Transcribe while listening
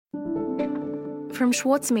From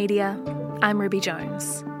Schwartz Media, I'm Ruby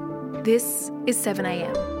Jones. This is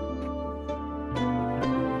 7am.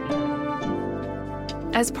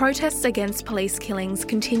 As protests against police killings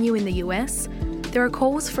continue in the US, there are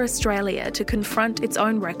calls for Australia to confront its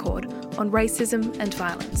own record on racism and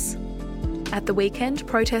violence. At the weekend,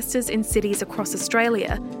 protesters in cities across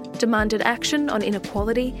Australia demanded action on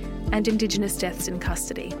inequality and Indigenous deaths in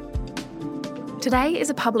custody. Today is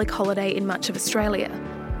a public holiday in much of Australia,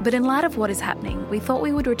 but in light of what is happening, we thought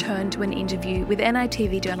we would return to an interview with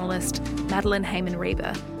NITV journalist Madeleine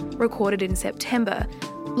Heyman-Reber, recorded in September,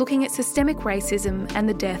 looking at systemic racism and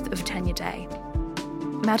the death of Tanya Day.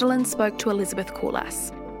 Madeleine spoke to Elizabeth Coulas.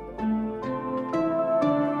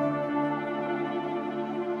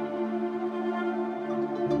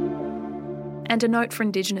 And a note for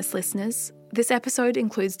Indigenous listeners, this episode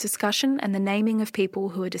includes discussion and the naming of people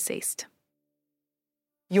who are deceased.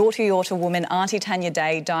 Yorta Yorta woman Aunty Tanya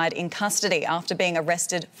Day died in custody after being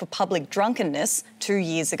arrested for public drunkenness 2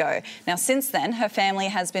 years ago. Now, since then, her family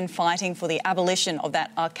has been fighting for the abolition of that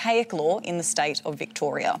archaic law in the state of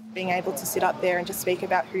Victoria. Being able to sit up there and just speak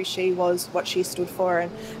about who she was, what she stood for, and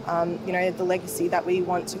the legacy that we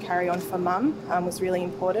want to carry on for Mum was really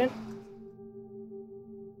important.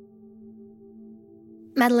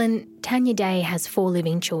 Madeleine, Tanya Day has 4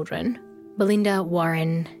 living children, Belinda,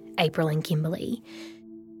 Warren, April and Kimberly.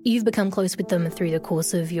 You've become close with them through the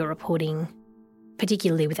course of your reporting,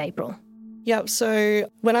 particularly with April. Yep, so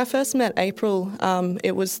when I first met April,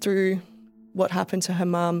 it was through what happened to her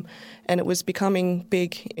mum, and it was becoming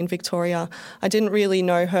big in Victoria. I didn't really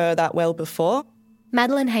know her that well before.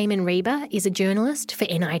 Madeleine Heyman-Reber is a journalist for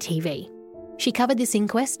NITV. She covered this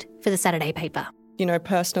inquest for the Saturday paper. You know,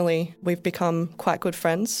 personally, we've become quite good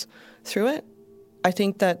friends through it. I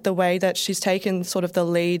think that the way that she's taken sort of the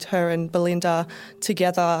lead, her and Belinda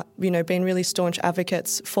together, been really staunch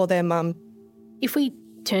advocates for their mum. If we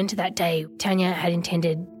turn to that day, Tanya had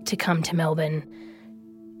intended to come to Melbourne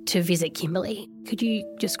to visit Kimberly. Could you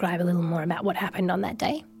describe a little more about what happened on that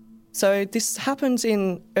day? So this happened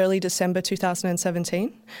in early December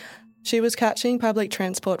 2017. She was catching public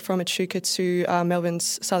transport from Echuca to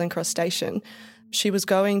Melbourne's Southern Cross station. She was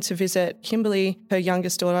going to visit Kimberly, her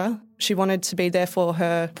youngest daughter. She wanted to be there for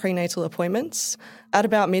her prenatal appointments. At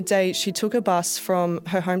about midday, she took a bus from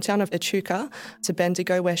her hometown of Echuca to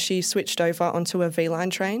Bendigo, where she switched over onto a V-Line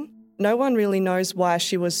train. No one really knows why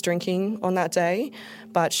she was drinking on that day,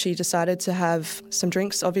 but she decided to have some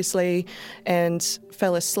drinks, obviously, and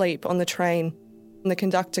fell asleep on the train. The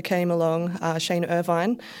conductor came along, Shane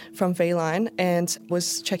Irvine from V-Line, and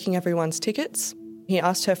was checking everyone's tickets. He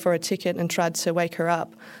asked her for a ticket and tried to wake her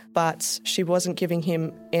up, but she wasn't giving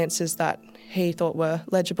him answers that he thought were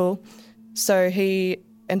legible. So he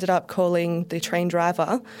ended up calling the train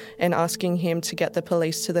driver and asking him to get the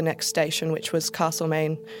police to the next station, which was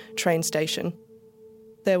Castlemaine train station.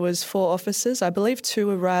 There was 4 officers. I believe 2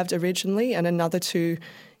 arrived originally and another 2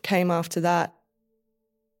 came after that.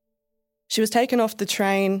 She was taken off the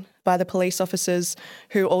train by the police officers,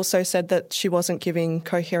 who also said that she wasn't giving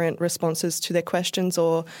coherent responses to their questions,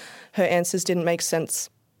 or her answers didn't make sense.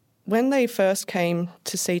 When they first came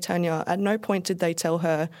to see Tanya, at no point did they tell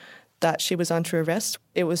her that she was under arrest.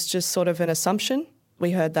 It was just sort of an assumption.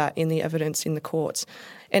 We heard that in the evidence in the court.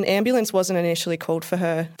 An ambulance wasn't initially called for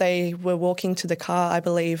her. They were walking to the car, I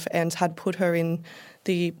believe, and had put her in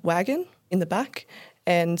the wagon in the back,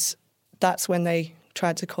 and that's when they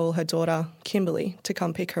tried to call her daughter, Kimberly, to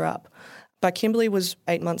come pick her up. But Kimberly was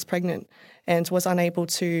 8 months pregnant and was unable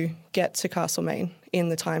to get to Castlemaine in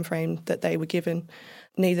the time frame that they were given.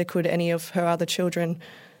 Neither could any of her other children.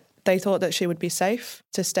 They thought that she would be safe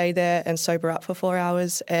to stay there and sober up for 4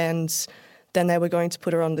 hours, and then they were going to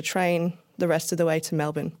put her on the train the rest of the way to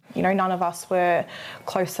Melbourne. None of us were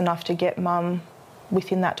close enough to get Mum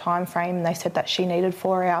within that time frame. They said that she needed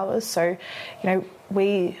 4 hours. So,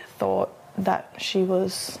 we thought that she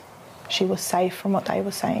was safe from what they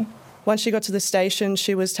were saying. Once she got to the station,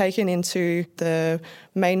 she was taken into the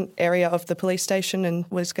main area of the police station and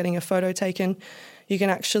was getting a photo taken. You can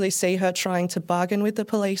actually see her trying to bargain with the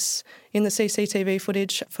police in the CCTV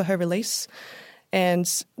footage for her release. And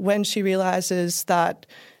when she realises that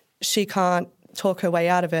she can't talk her way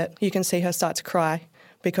out of it, you can see her start to cry,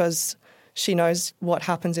 because she knows what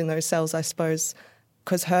happens in those cells, I suppose,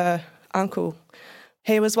 because her uncle,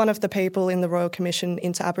 he was one of the people in the Royal Commission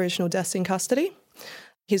into Aboriginal Deaths in Custody.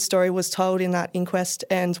 His story was told in that inquest,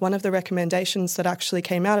 and one of the recommendations that actually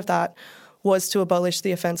came out of that was to abolish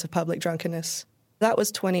the offence of public drunkenness. That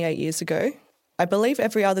was 28 years ago. I believe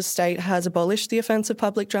every other state has abolished the offence of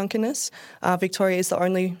public drunkenness. Victoria is the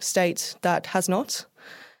only state that has not.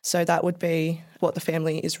 So that would be what the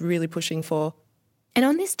family is really pushing for. And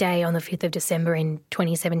on this day, on the 5th of December in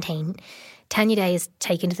 2017, Tanya Day is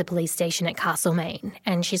taken to the police station at Castlemaine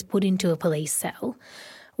and she's put into a police cell.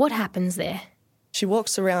 What happens there? She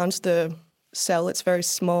walks around the cell. It's very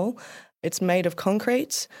small. It's made of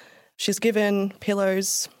concrete. She's given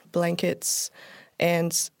pillows, blankets,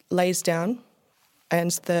 and lays down,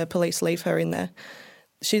 and the police leave her in there.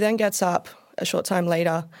 She then gets up a short time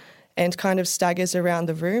later and kind of staggers around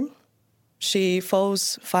the room. She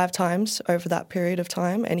falls 5 times over that period of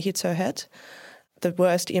time and hits her head. The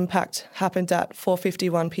worst impact happened at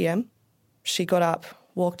 4:51 p.m. She got up,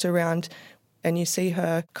 walked around, and you see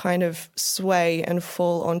her kind of sway and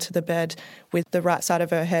fall onto the bed with the right side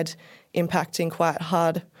of her head impacting quite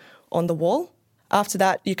hard on the wall. After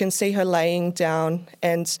that, you can see her laying down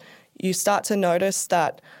and you start to notice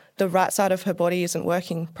that the right side of her body isn't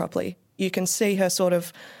working properly. You can see her sort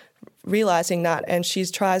of realising that, and she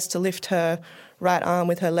tries to lift her right arm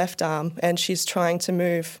with her left arm and she's trying to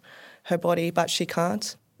move her body, but she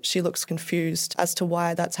can't. She looks confused as to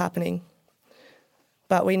why that's happening.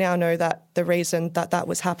 But we now know that the reason that that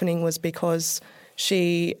was happening was because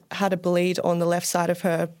she had a bleed on the left side of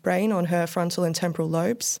her brain, on her frontal and temporal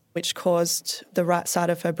lobes, which caused the right side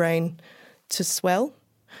of her brain to swell.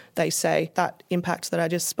 They say that impact that I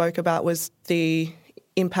just spoke about was the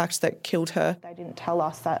impact that killed her. They didn't tell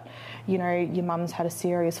us that, your mum's had a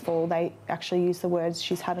serious fall. They actually used the words,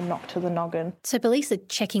 she's had a knock to the noggin. So police are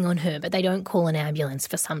checking on her, but they don't call an ambulance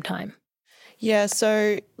for some time. Yeah,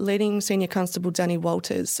 so leading Senior Constable Danny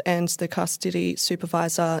Walters and the custody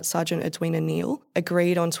supervisor, Sergeant Edwina Neal,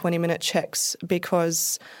 agreed on 20-minute checks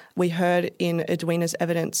because we heard in Edwina's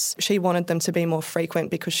evidence she wanted them to be more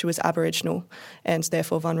frequent because she was Aboriginal and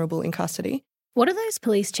therefore vulnerable in custody. What are those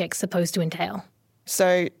police checks supposed to entail?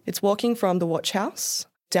 So it's walking from the watch house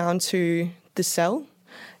down to the cell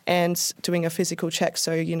and doing a physical check.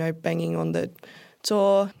 So, banging on the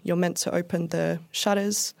door, you're meant to open the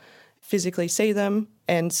shutters, physically see them,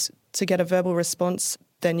 and to get a verbal response,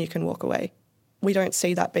 then you can walk away. We don't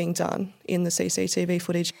see that being done in the CCTV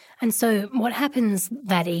footage. And so what happens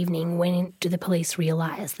that evening? When do the police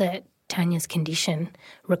realise that Tanya's condition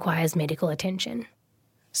requires medical attention?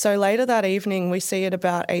 So later that evening, we see at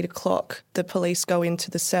about 8 o'clock, the police go into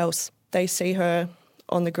the cells. They see her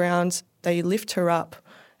on the ground, they lift her up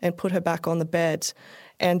and put her back on the bed.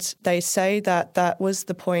 And they say that that was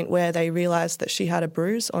the point where they realised that she had a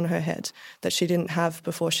bruise on her head that she didn't have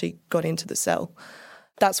before she got into the cell.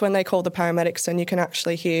 That's when they call the paramedics, and you can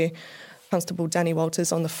actually hear Constable Danny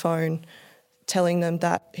Walters on the phone telling them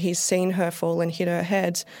that he's seen her fall and hit her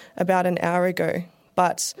head about an hour ago.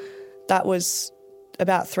 But that was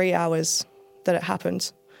about 3 hours that it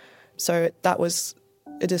happened. So that was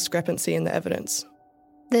a discrepancy in the evidence.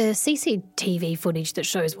 The CCTV footage that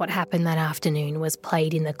shows what happened that afternoon was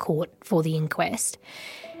played in the court for the inquest.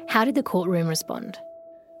 How did the courtroom respond?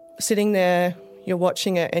 Sitting there, you're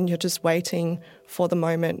watching it and you're just waiting for the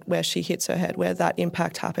moment where she hits her head, where that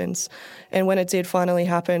impact happens. And when it did finally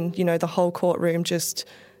happen, the whole courtroom just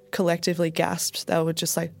collectively gasped. They were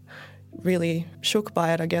just really shook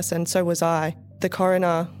by it, I guess, and so was I. The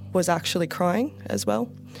coroner was actually crying as well.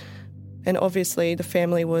 And obviously the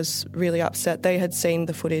family was really upset. They had seen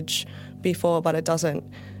the footage before, but it doesn't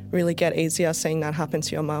really get easier seeing that happen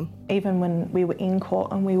to your mum. Even when we were in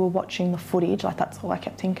court and we were watching the footage, that's all I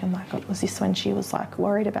kept thinking, was this when she was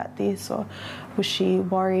worried about this, or was she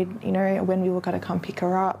worried, when we were going to come pick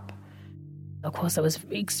her up? Of course, it was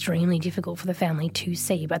extremely difficult for the family to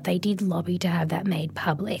see, but they did lobby to have that made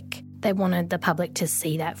public. They wanted the public to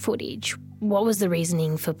see that footage. What was the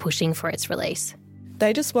reasoning for pushing for its release?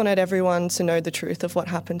 They just wanted everyone to know the truth of what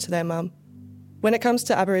happened to their mum. When it comes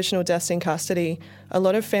to Aboriginal deaths in custody, a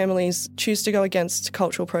lot of families choose to go against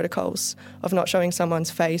cultural protocols of not showing someone's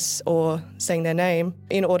face or saying their name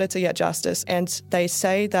in order to get justice. And they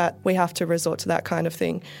say that we have to resort to that kind of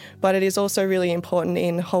thing. But it is also really important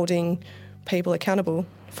in holding people accountable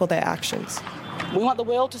for their actions. We want the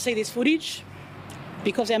world to see this footage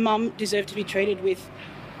because our mum deserved to be treated with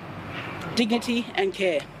dignity and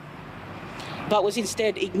care, but was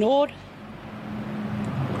instead ignored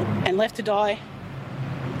and left to die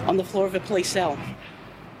on the floor of a police cell.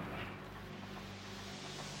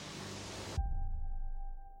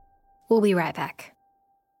 We'll be right back.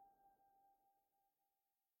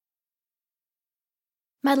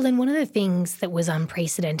 Madeline, one of the things that was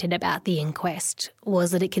unprecedented about the inquest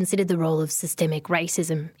was that it considered the role of systemic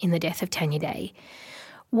racism in the death of Tanya Day.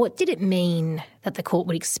 What did it mean that the court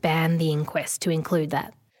would expand the inquest to include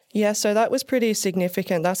that? Yeah, so that was pretty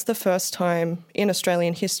significant. That's the first time in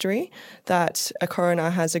Australian history that a coroner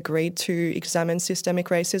has agreed to examine systemic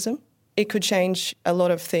racism. It could change a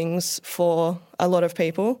lot of things for a lot of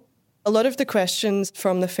people. A lot of the questions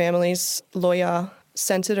from the family's lawyer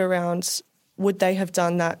centred around would they have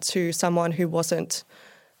done that to someone who wasn't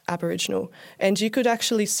Aboriginal? And you could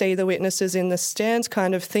actually see the witnesses in the stands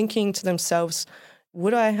kind of thinking to themselves,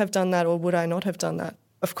 would I have done that or would I not have done that?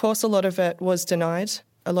 Of course, a lot of it was denied.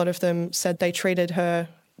 A lot of them said they treated her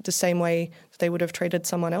the same way they would have treated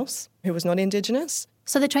someone else who was not Indigenous.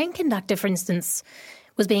 So the train conductor, for instance,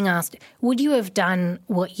 was being asked, would you have done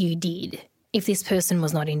what you did if this person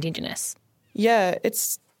was not Indigenous? Yeah,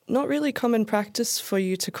 it's not really common practice for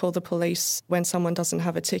you to call the police when someone doesn't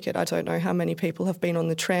have a ticket. I don't know how many people have been on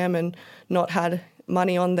the tram and not had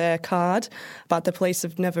money on their card, but the police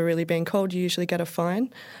have never really been called. You usually get a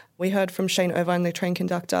fine. We heard from Shane Irvine, the train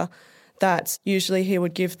conductor, that usually he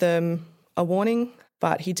would give them a warning,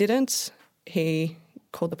 but he didn't. He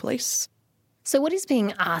called the police. So what is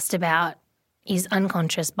being asked about is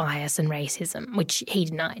unconscious bias and racism, which he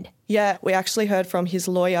denied. Yeah, we actually heard from his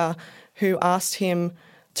lawyer who asked him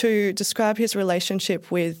to describe his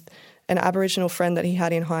relationship with an Aboriginal friend that he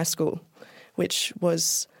had in high school, which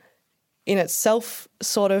was in itself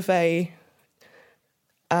sort of it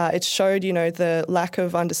showed, the lack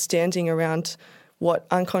of understanding around what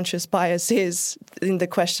unconscious bias is in the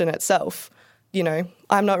question itself.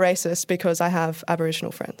 I'm not racist because I have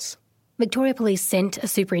Aboriginal friends. Victoria Police sent a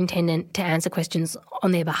superintendent to answer questions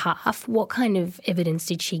on their behalf. What kind of evidence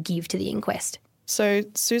did she give to the inquest? So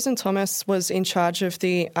Susan Thomas was in charge of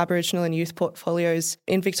the Aboriginal and youth portfolios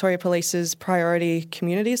in Victoria Police's Priority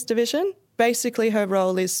Communities Division. Basically, her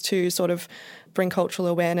role is to sort of bring cultural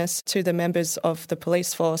awareness to the members of the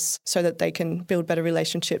police force so that they can build better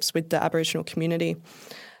relationships with the Aboriginal community.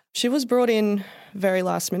 She was brought in very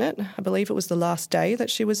last minute. I believe it was the last day that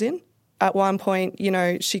she was in. At one point,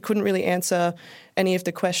 she couldn't really answer any of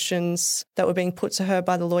the questions that were being put to her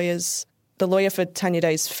by the lawyers. The lawyer for Tanya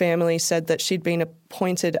Day's family said that she'd been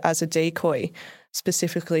appointed as a decoy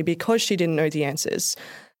specifically because she didn't know the answers.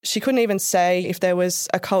 She couldn't even say if there was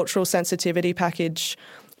a cultural sensitivity package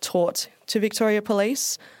taught to Victoria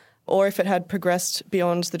Police or if it had progressed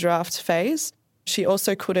beyond the draft phase. She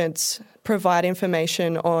also couldn't provide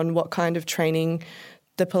information on what kind of training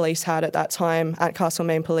the police had at that time at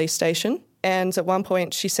Castlemaine Police Station. And at one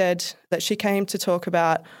point she said that she came to talk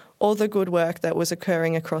about all the good work that was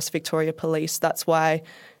occurring across Victoria Police. That's why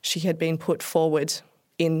she had been put forward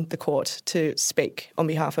in the court to speak on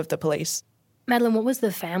behalf of the police. Madeline, what was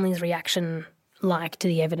the family's reaction like to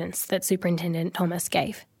the evidence that Superintendent Thomas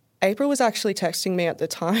gave? April was actually texting me at the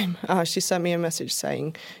time. She sent me a message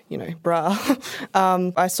saying, brah.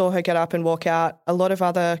 I saw her get up and walk out. A lot of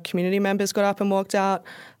other community members got up and walked out.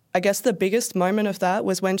 I guess the biggest moment of that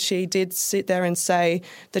was when she did sit there and say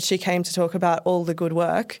that she came to talk about all the good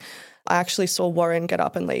work. I actually saw Warren get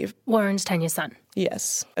up and leave. Warren's Tanya's son?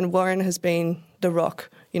 Yes. And Warren has been the rock,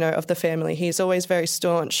 of the family. He's always very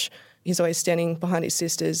staunch. He's always standing behind his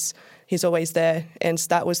sisters. He's always there. And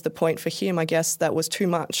that was the point for him, I guess, that was too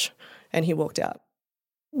much. And he walked out.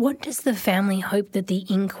 What does the family hope that the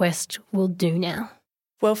inquest will do now?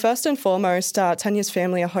 Well, first and foremost, Tanya's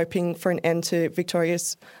family are hoping for an end to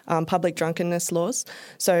Victoria's public drunkenness laws.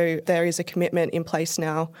 So there is a commitment in place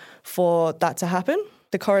now for that to happen.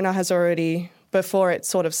 The coroner has already, before it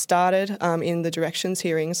sort of started in the directions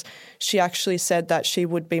hearings, she actually said that she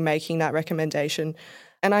would be making that recommendation.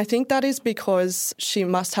 And I think that is because she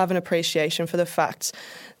must have an appreciation for the fact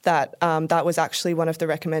that that was actually one of the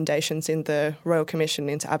recommendations in the Royal Commission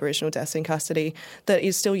into Aboriginal Deaths in Custody that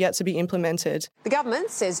is still yet to be implemented. The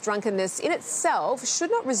government says drunkenness in itself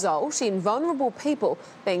should not result in vulnerable people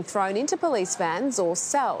being thrown into police vans or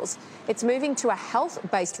cells. It's moving to a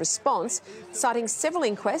health-based response, citing several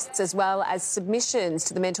inquests as well as submissions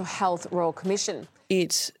to the Mental Health Royal Commission.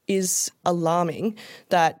 It is alarming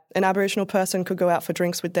that an Aboriginal person could go out for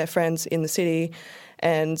drinks with their friends in the city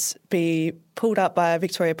and be pulled up by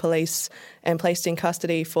Victoria Police and placed in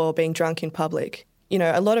custody for being drunk in public.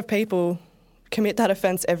 A lot of people commit that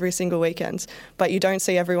offence every single weekend, but you don't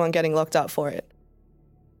see everyone getting locked up for it.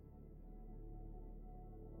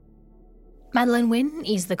 Madeline, when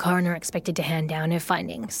is the coroner expected to hand down her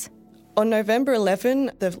findings? On November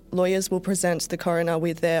 11, the lawyers will present the coroner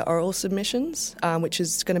with their oral submissions, which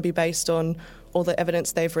is going to be based on all the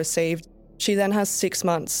evidence they've received. She then has 6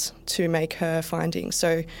 months to make her findings,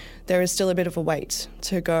 so there is still a bit of a wait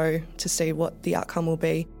to go to see what the outcome will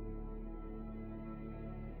be.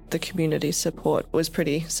 The community support was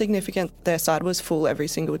pretty significant. Their side was full every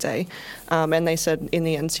single day, and they said in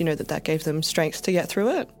the end, that gave them strength to get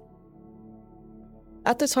through it.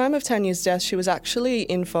 At the time of Tanya's death, she was actually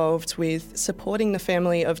involved with supporting the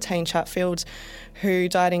family of Tane Chatfield, who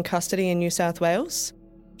died in custody in New South Wales.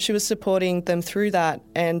 She was supporting them through that,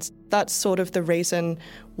 and that's sort of the reason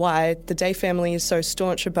why the Day family is so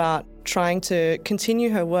staunch about trying to continue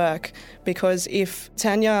her work, because if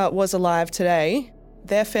Tanya was alive today,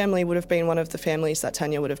 their family would have been one of the families that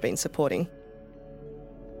Tanya would have been supporting.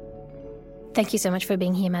 Thank you so much for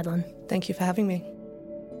being here, Madeline. Thank you for having me.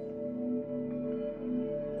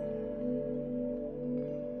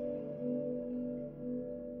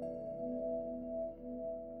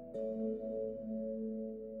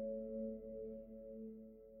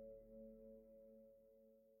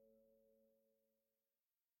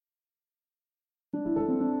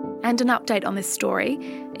 And an update on this story.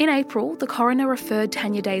 In April, the coroner referred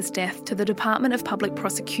Tanya Day's death to the Department of Public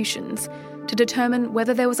Prosecutions to determine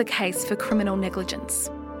whether there was a case for criminal negligence.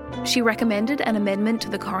 She recommended an amendment to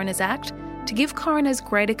the Coroner's Act to give coroners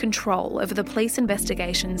greater control over the police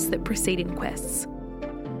investigations that precede inquests.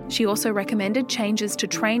 She also recommended changes to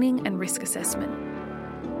training and risk assessment.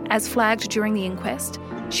 As flagged during the inquest,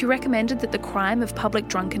 she recommended that the crime of public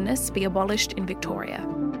drunkenness be abolished in Victoria.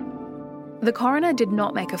 The coroner did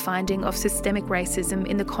not make a finding of systemic racism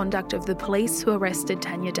in the conduct of the police who arrested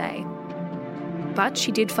Tanya Day. But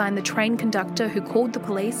she did find the train conductor who called the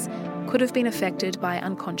police could have been affected by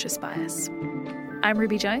unconscious bias. I'm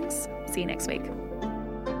Ruby Jones. See you next week.